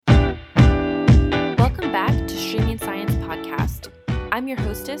I'm your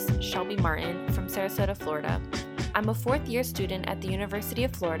hostess, Shelby Martin, from Sarasota, Florida. I'm a fourth-year student at the University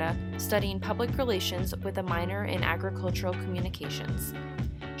of Florida studying public relations with a minor in agricultural communications.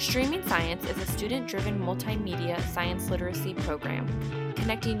 Streaming Science is a student-driven multimedia science literacy program,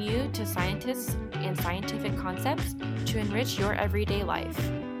 connecting you to scientists and scientific concepts to enrich your everyday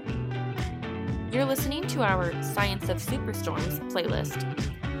life. You're listening to our Science of Superstorms playlist.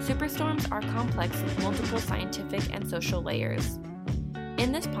 Superstorms are complex with multiple scientific and social layers.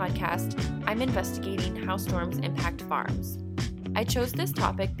 In this podcast, I'm investigating how storms impact farms. I chose this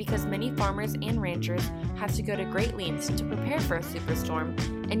topic because many farmers and ranchers have to go to great lengths to prepare for a superstorm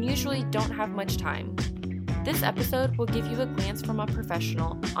and usually don't have much time. This episode will give you a glance from a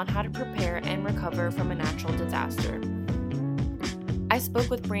professional on how to prepare and recover from a natural disaster. I spoke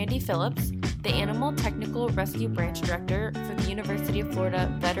with Brandi Phillips, the Animal Technical Rescue Branch Director for the University of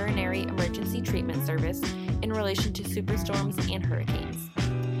Florida Veterinary Emergency Treatment Service in relation to superstorms and hurricanes.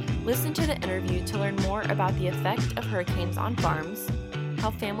 Listen to the interview to learn more about the effect of hurricanes on farms, how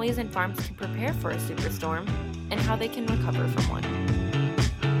families and farms can prepare for a superstorm, and how they can recover from one.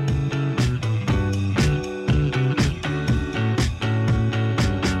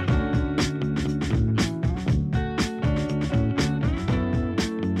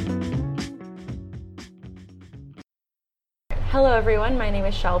 Hello everyone, my name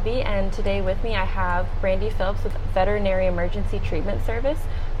is Shelby, and today with me I have Brandi Phillips with Veterinary Emergency Treatment Service.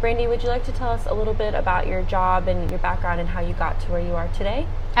 Brandi, would you like to tell us a little bit about your job and your background and how you got to where you are today?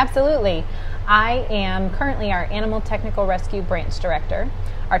 Absolutely. I am currently our Animal Technical Rescue Branch Director.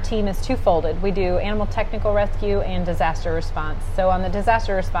 Our team is two-folded. We do animal technical rescue and disaster response. So on the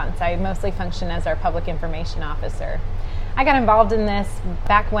disaster response, I mostly function as our public information officer. I got involved in this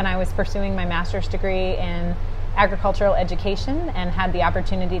back when I was pursuing my master's degree in agricultural education and had the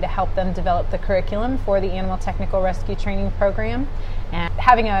opportunity to help them develop the curriculum for the Animal Technical Rescue Training Program. And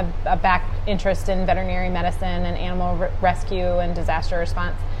having a back interest in veterinary medicine and animal rescue and disaster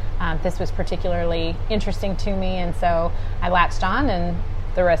response, this was particularly interesting to me, and so I latched on, and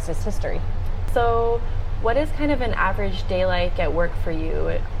the rest is history. So what is kind of an average day like at work for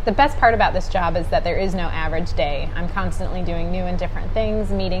you? The best part about this job is that there is no average day. I'm constantly doing new and different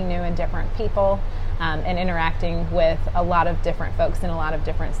things, meeting new and different people, and interacting with a lot of different folks in a lot of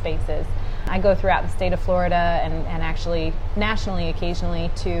different spaces. I go throughout the state of Florida and actually nationally occasionally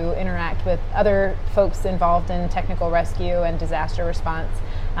to interact with other folks involved in technical rescue and disaster response,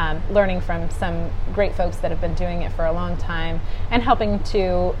 learning from some great folks that have been doing it for a long time and helping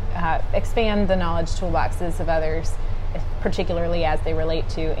to expand the knowledge toolboxes of others, particularly as they relate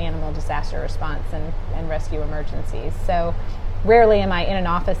to animal disaster response and rescue emergencies. So rarely am I in an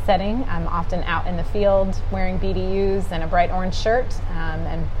office setting. I'm often out in the field wearing BDUs and a bright orange shirt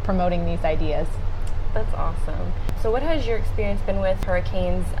and promoting these ideas. That's awesome. So what has your experience been with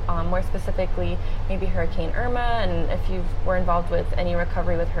hurricanes, more specifically maybe Hurricane Irma, and if you were involved with any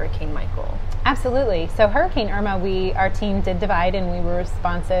recovery with Hurricane Michael? Absolutely. So Hurricane Irma, our team did divide and we were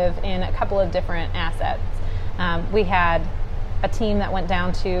responsive in a couple of different assets. We had a team that went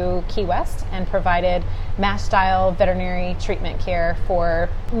down to Key West and provided MASH-style veterinary treatment care for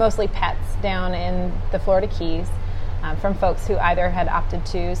mostly pets down in the Florida Keys from folks who either had opted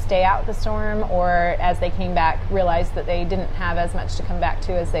to stay out the storm or as they came back realized that they didn't have as much to come back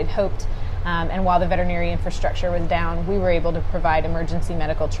to as they'd hoped. And while the veterinary infrastructure was down, we were able to provide emergency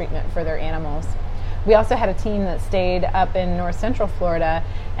medical treatment for their animals. We also had a team that stayed up in north central Florida,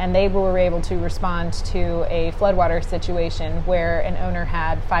 and they were able to respond to a floodwater situation where an owner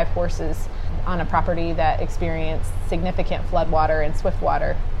had 5 horses on a property that experienced significant floodwater and swift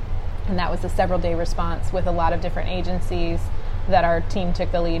water. And that was a several-day response with a lot of different agencies that our team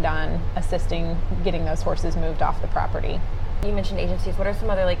took the lead on assisting getting those horses moved off the property. You mentioned agencies. What are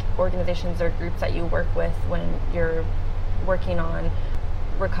some other organizations or groups that you work with when you're working on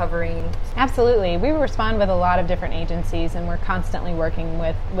recovering? Absolutely. We respond with a lot of different agencies, and we're constantly working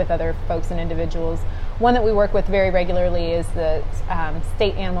with other folks and individuals. One that we work with very regularly is the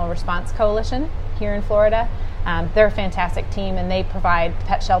State Animal Response Coalition here in Florida. They're a fantastic team, and they provide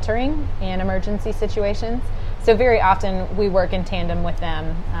pet sheltering in emergency situations. So very often we work in tandem with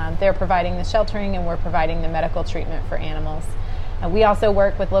them. They're providing the sheltering, and we're providing the medical treatment for animals. We also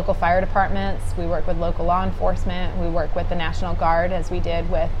work with local fire departments, we work with local law enforcement, we work with the National Guard as we did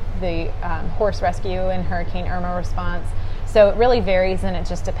with the horse rescue and Hurricane Irma response. So it really varies and it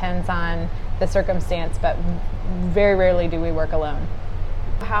just depends on the circumstance, but very rarely do we work alone.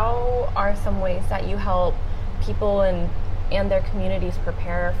 How are some ways that you help people and their communities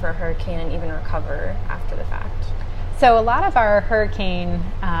prepare for a hurricane and even recover after the fact? So a lot of our hurricane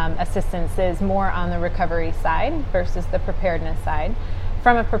assistance is more on the recovery side versus the preparedness side.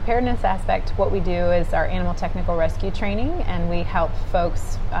 From a preparedness aspect, what we do is our animal technical rescue training, and we help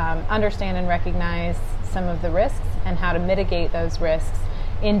folks understand and recognize some of the risks and how to mitigate those risks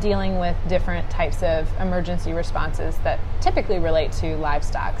in dealing with different types of emergency responses that typically relate to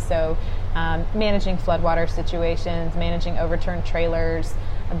livestock. So managing floodwater situations, managing overturned trailers,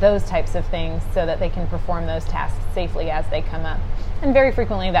 those types of things, so that they can perform those tasks safely as they come up. And very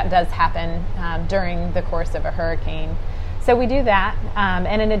frequently that does happen during the course of a hurricane. So we do that,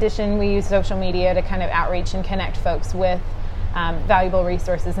 and in addition we use social media to kind of outreach and connect folks with valuable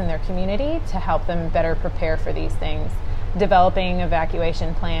resources in their community to help them better prepare for these things. Developing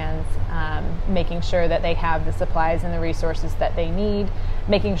evacuation plans, making sure that they have the supplies and the resources that they need,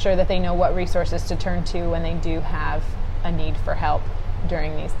 making sure that they know what resources to turn to when they do have a need for help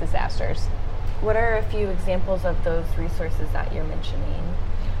during these disasters. What are a few examples of those resources that you're mentioning?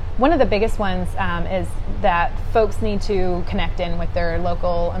 One of the biggest ones is that folks need to connect in with their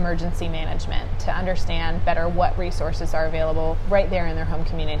local emergency management to understand better what resources are available right there in their home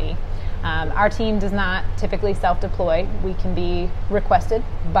community. Our team does not typically self-deploy. We can be requested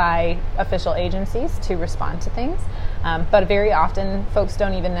by official agencies to respond to things, but very often folks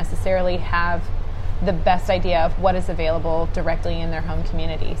don't even necessarily have the best idea of what is available directly in their home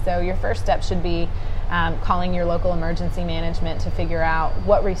community. So your first step should be calling your local emergency management to figure out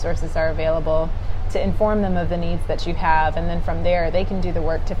what resources are available, to inform them of the needs that you have, and then from there they can do the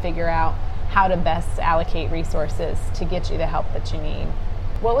work to figure out how to best allocate resources to get you the help that you need.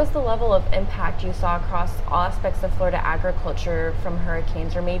 What was the level of impact you saw across all aspects of Florida agriculture from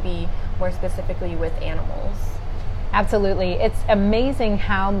hurricanes, or maybe more specifically with animals? Absolutely. It's amazing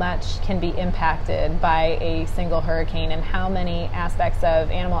how much can be impacted by a single hurricane and how many aspects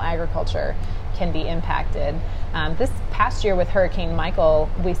of animal agriculture can be impacted. This past year with Hurricane Michael,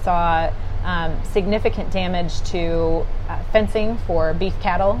 we saw significant damage to fencing for beef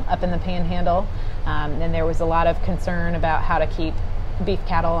cattle up in the Panhandle, and there was a lot of concern about how to keep beef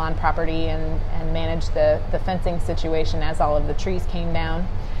cattle on property and manage the fencing situation as all of the trees came down.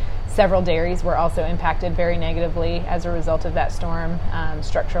 Several dairies were also impacted very negatively as a result of that storm,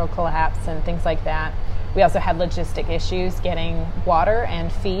 structural collapse and things like that. We also had logistic issues getting water and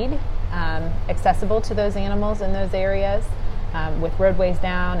feed accessible to those animals in those areas. With roadways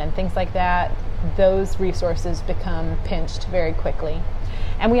down and things like that, those resources become pinched very quickly.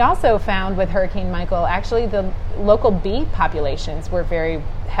 And we also found with Hurricane Michael, actually the local bee populations were very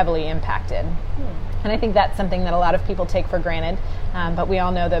heavily impacted. And I think that's something that a lot of people take for granted, but we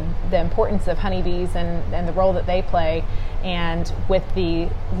all know the importance of honeybees and the role that they play. And with the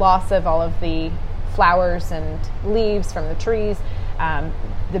loss of all of the flowers and leaves from the trees,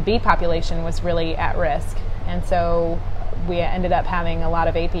 the bee population was really at risk. And so we ended up having a lot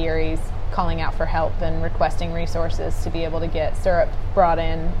of apiaries calling out for help and requesting resources to be able to get syrup brought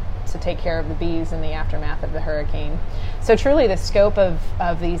in to take care of the bees in the aftermath of the hurricane. So truly the scope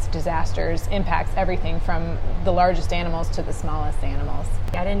of these disasters impacts everything from the largest animals to the smallest animals.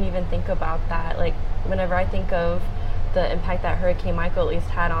 I didn't even think about that. Like, whenever I think of the impact that Hurricane Michael at least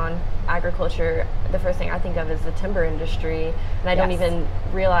had on agriculture, the first thing I think of is the timber industry, and I don't even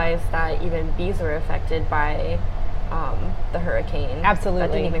realize that even bees were affected by the hurricane. Absolutely.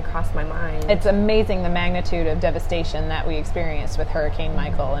 That didn't even cross my mind. It's amazing the magnitude of devastation that we experienced with Hurricane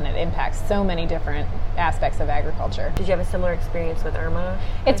Michael, and it impacts so many different aspects of agriculture. Did you have a similar experience with Irma?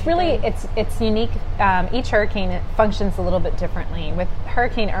 It's really, it's unique. Each hurricane functions a little bit differently. With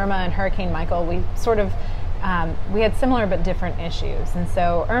Hurricane Irma and Hurricane Michael, we sort of we had similar but different issues. And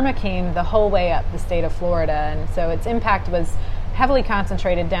so Irma came the whole way up the state of Florida, and so its impact was heavily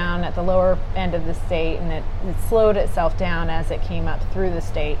concentrated down at the lower end of the state, and it slowed itself down as it came up through the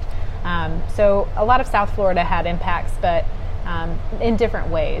state. So a lot of South Florida had impacts, but in different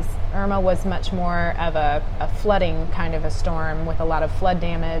ways. Irma was much more of a flooding kind of a storm with a lot of flood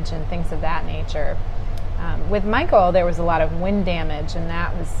damage and things of that nature. With Michael, there was a lot of wind damage, and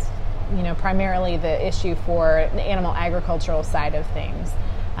that was, primarily the issue for the animal agricultural side of things.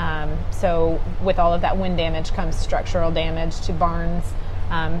 So with all of that wind damage comes structural damage to barns,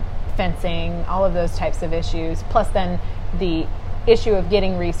 fencing, all of those types of issues, plus then the issue of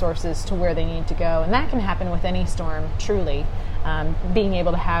getting resources to where they need to go. And that can happen with any storm, truly. Being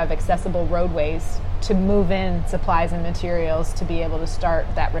able to have accessible roadways to move in supplies and materials to be able to start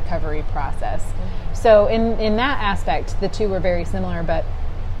that recovery process. Mm-hmm. So in that aspect, the two were very similar, but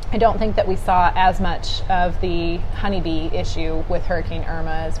I don't think that we saw as much of the honeybee issue with Hurricane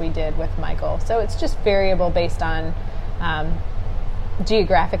Irma as we did with Michael. So it's just variable based on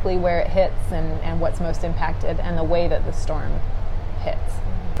geographically where it hits and what's most impacted and the way that the storm hits.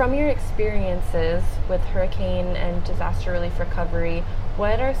 From your experiences with hurricane and disaster relief recovery,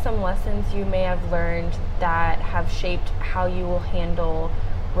 what are some lessons you may have learned that have shaped how you will handle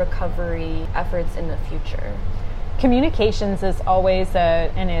recovery efforts in the future? Communications is always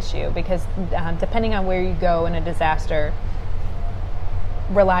an issue because depending on where you go in a disaster,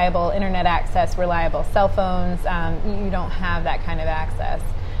 reliable internet access, reliable cell phones, you don't have that kind of access.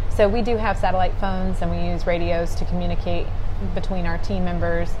 So we do have satellite phones and we use radios to communicate between our team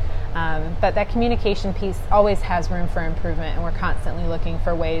members, but that communication piece always has room for improvement, and we're constantly looking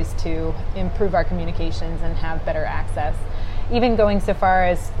for ways to improve our communications and have better access. Even going so far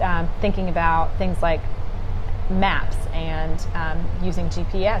as thinking about things like maps and using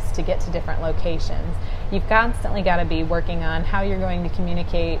GPS to get to different locations. You've constantly got to be working on how you're going to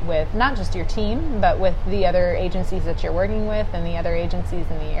communicate with not just your team, but with the other agencies that you're working with and the other agencies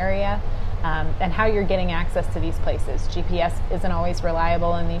in the area, and how you're getting access to these places. GPS isn't always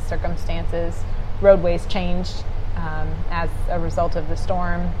reliable in these circumstances. Roadways changed as a result of the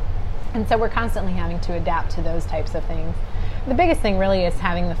storm, and so we're constantly having to adapt to those types of things. The biggest thing really is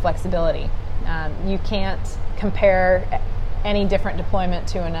having the flexibility. You can't compare any different deployment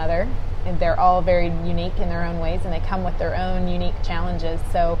to another. And they're all very unique in their own ways, and they come with their own unique challenges.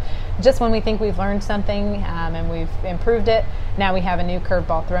 So just when we think we've learned something and we've improved it, now we have a new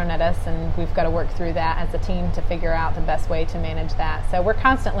curveball thrown at us, and we've got to work through that as a team to figure out the best way to manage that. So we're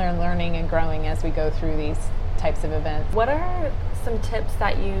constantly learning and growing as we go through these types of events. What are some tips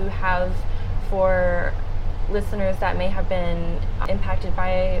that you have for listeners that may have been impacted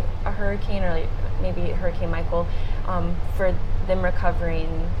by a hurricane, or maybe Hurricane Michael, for them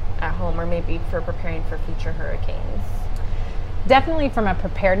recovering at home, or maybe for preparing for future hurricanes? Definitely from a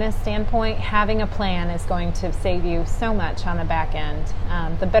preparedness standpoint, having a plan is going to save you so much on the back end.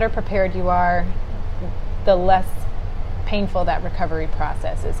 The better prepared you are, the less painful that recovery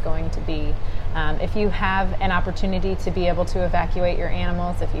process is going to be. If you have an opportunity to be able to evacuate your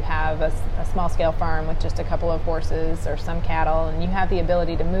animals, if you have a small-scale farm with just a couple of horses or some cattle, and you have the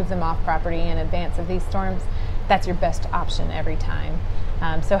ability to move them off property in advance of these storms, that's your best option every time.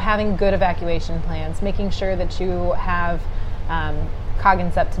 So having good evacuation plans, making sure that you have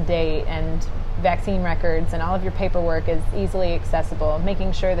Coggins up to date and vaccine records and all of your paperwork is easily accessible,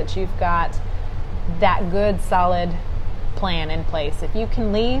 making sure that you've got that good, solid plan in place. If you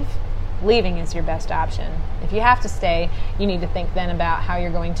can leave, leaving is your best option. If you have to stay, you need to think then about how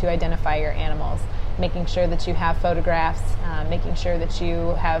you're going to identify your animals, making sure that you have photographs, making sure that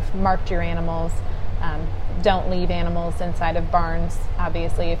you have marked your animals. Don't leave animals inside of barns.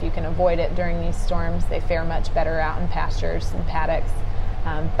 Obviously, if you can avoid it during these storms, they fare much better out in pastures and paddocks.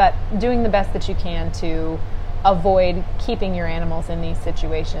 But doing the best that you can to avoid keeping your animals in these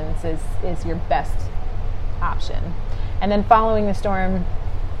situations is your best option. And then following the storm,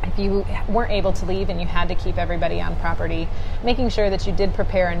 if you weren't able to leave and you had to keep everybody on property, making sure that you did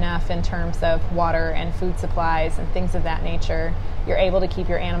prepare enough in terms of water and food supplies and things of that nature. You're able to keep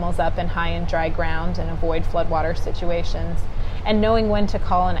your animals up in high and dry ground and avoid floodwater situations, and knowing when to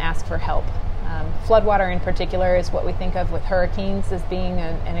call and ask for help. Floodwater in particular is what we think of with hurricanes as being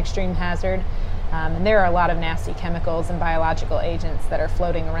an extreme hazard. And there are a lot of nasty chemicals and biological agents that are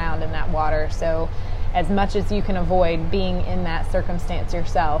floating around in that water. So as much as you can avoid being in that circumstance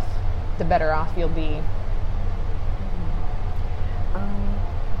yourself, the better off you'll be.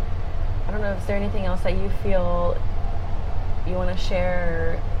 I don't know, is there anything else that you feel you want to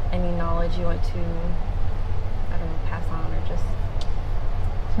share, or any knowledge you want to, I don't know, pass on, or just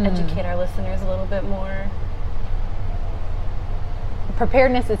educate our listeners a little bit more?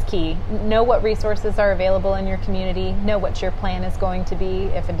 Preparedness is key. Know what resources are available in your community. Know what your plan is going to be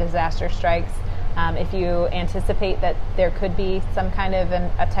if a disaster strikes. If you anticipate that there could be some kind of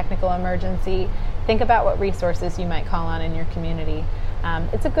a technical emergency, think about what resources you might call on in your community.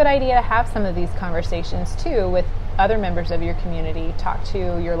 It's a good idea to have some of these conversations too with other members of your community. Talk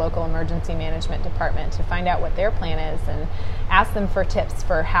to your local emergency management department to find out what their plan is and ask them for tips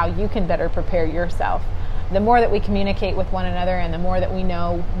for how you can better prepare yourself. The more that we communicate with one another and the more that we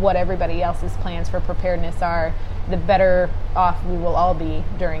know what everybody else's plans for preparedness are, the better off we will all be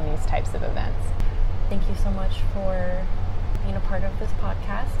during these types of events. Thank you so much for being a part of this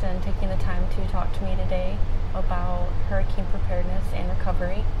podcast and taking the time to talk to me today about hurricane preparedness and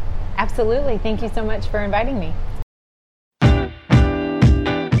recovery. Absolutely. Thank you so much for inviting me.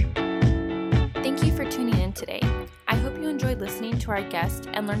 Thank you for tuning in today. I hope you enjoyed listening to our guest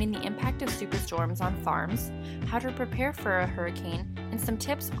and learning the impact of superstorms on farms, how to prepare for a hurricane, and some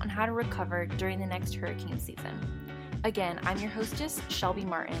tips on how to recover during the next hurricane season. Again, I'm your hostess, Shelby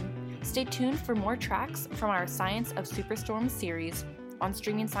Martin. Stay tuned for more tracks from our Science of Superstorms series on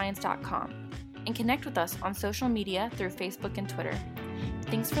streamingscience.com, and connect with us on social media through Facebook and Twitter.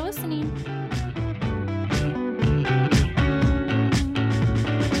 Thanks for listening.